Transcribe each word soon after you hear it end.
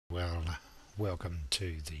Well, welcome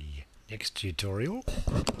to the next tutorial,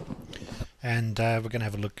 and we're going to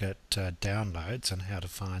have a look at downloads and how to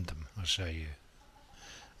find them. I'll show you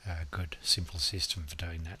a good simple system for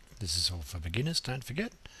doing that. This is all for beginners, don't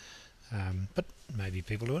forget, but maybe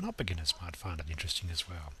people who are not beginners might find it interesting as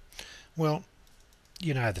well. Well,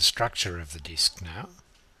 you know the structure of the disk now,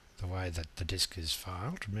 the way that the disk is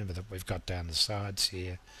filed. Remember that we've got down the sides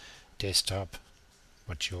here, desktop,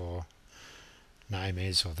 what your name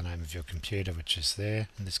is, or the name of your computer, which is there.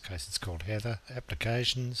 In this case it's called Heather.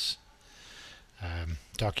 Applications,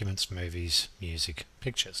 documents, movies, music,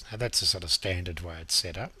 pictures. Now that's a sort of standard way it's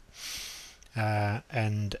set up,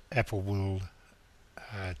 and Apple will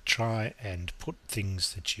try and put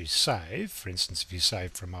things that you save. For instance, if you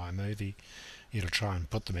save from iMovie, it'll try and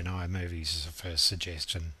put them in iMovies as a first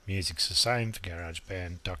suggestion. Music's the same for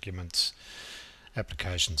GarageBand, documents,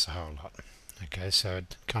 applications, a whole lot. Okay, so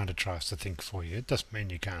it kind of tries to think for you. It doesn't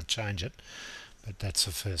mean you can't change it, but that's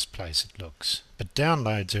the first place it looks. But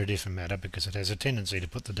downloads are a different matter because it has a tendency to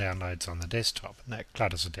put the downloads on the desktop, and that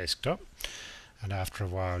clutters the desktop, and after a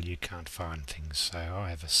while you can't find things. So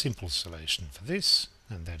I have a simple solution for this,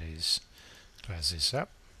 and that is close this up,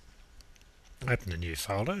 open a new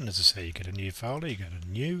folder, and as I say, you get a new folder. You go to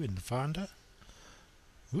new in the Finder,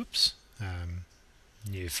 whoops,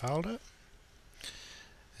 new folder,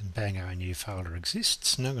 and bango, a new folder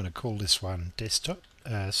exists. And I'm going to call this one desktop,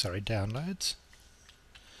 downloads,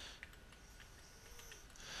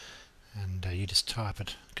 and you just type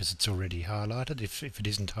it because it's already highlighted. If it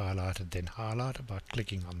isn't highlighted, then highlight it by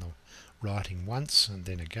clicking on the writing once and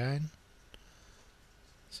then again,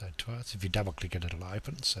 so twice. If you double click it, it'll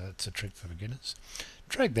open, so it's a trick for beginners.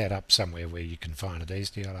 Drag that up somewhere where you can find it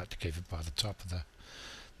easily. I like to keep it by the top of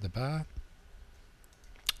the bar.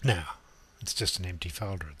 Now it's just an empty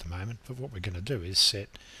folder at the moment, but what we're going to do is set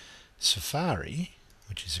Safari,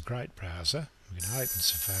 which is a great browser. We're going to open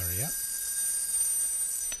Safari up,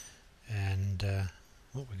 and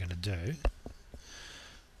what we're going to do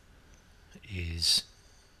is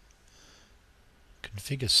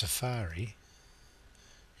configure Safari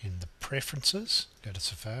in the Preferences. Go to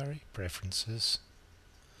Safari, Preferences,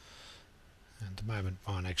 and at the moment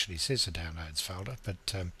mine actually says a Downloads folder,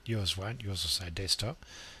 but yours won't. Yours will say Desktop.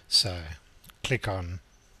 So click on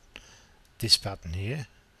this button here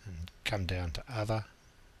and come down to Other,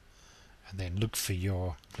 and then look for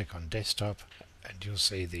click on Desktop, and you'll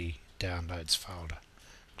see the Downloads folder.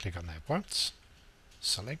 Click on that once,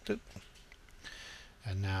 select it,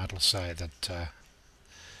 and now it'll say that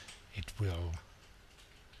it will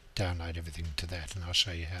download everything to that, and I'll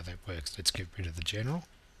show you how that works. Let's get rid of the general,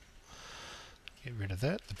 get rid of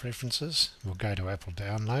that, the preferences. We'll go to Apple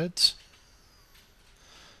Downloads.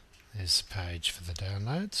 There's the page for the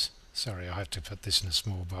downloads. Sorry, I have to put this in a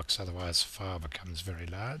small box, otherwise the file becomes very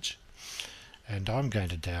large. And I'm going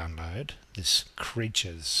to download this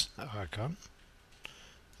creatures icon.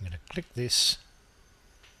 I'm going to click this,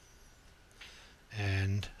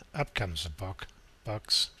 and up comes a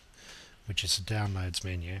box, which is the downloads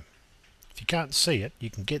menu. If you can't see it, you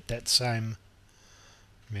can get that same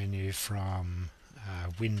menu from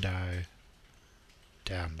Window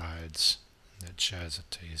Downloads. That shows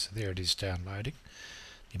it to you. So there it is downloading.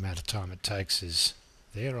 The amount of time it takes is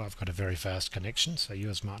there. I've got a very fast connection, so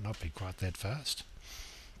yours might not be quite that fast.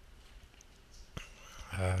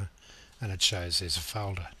 And it shows there's a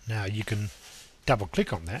folder. Now you can double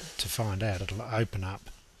click on that to find out. It'll open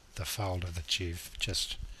up the folder that you've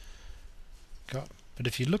just got. But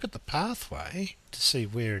if you look at the pathway to see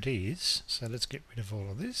where it is, so let's get rid of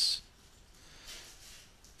all of this.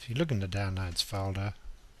 If you look in the Downloads folder,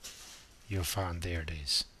 you'll find there it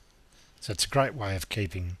is. So it's a great way of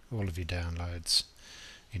keeping all of your downloads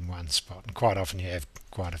in one spot, and quite often you have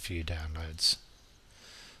quite a few downloads.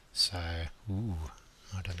 So,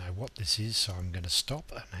 I don't know what this is, so I'm going to stop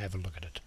and have a look at it.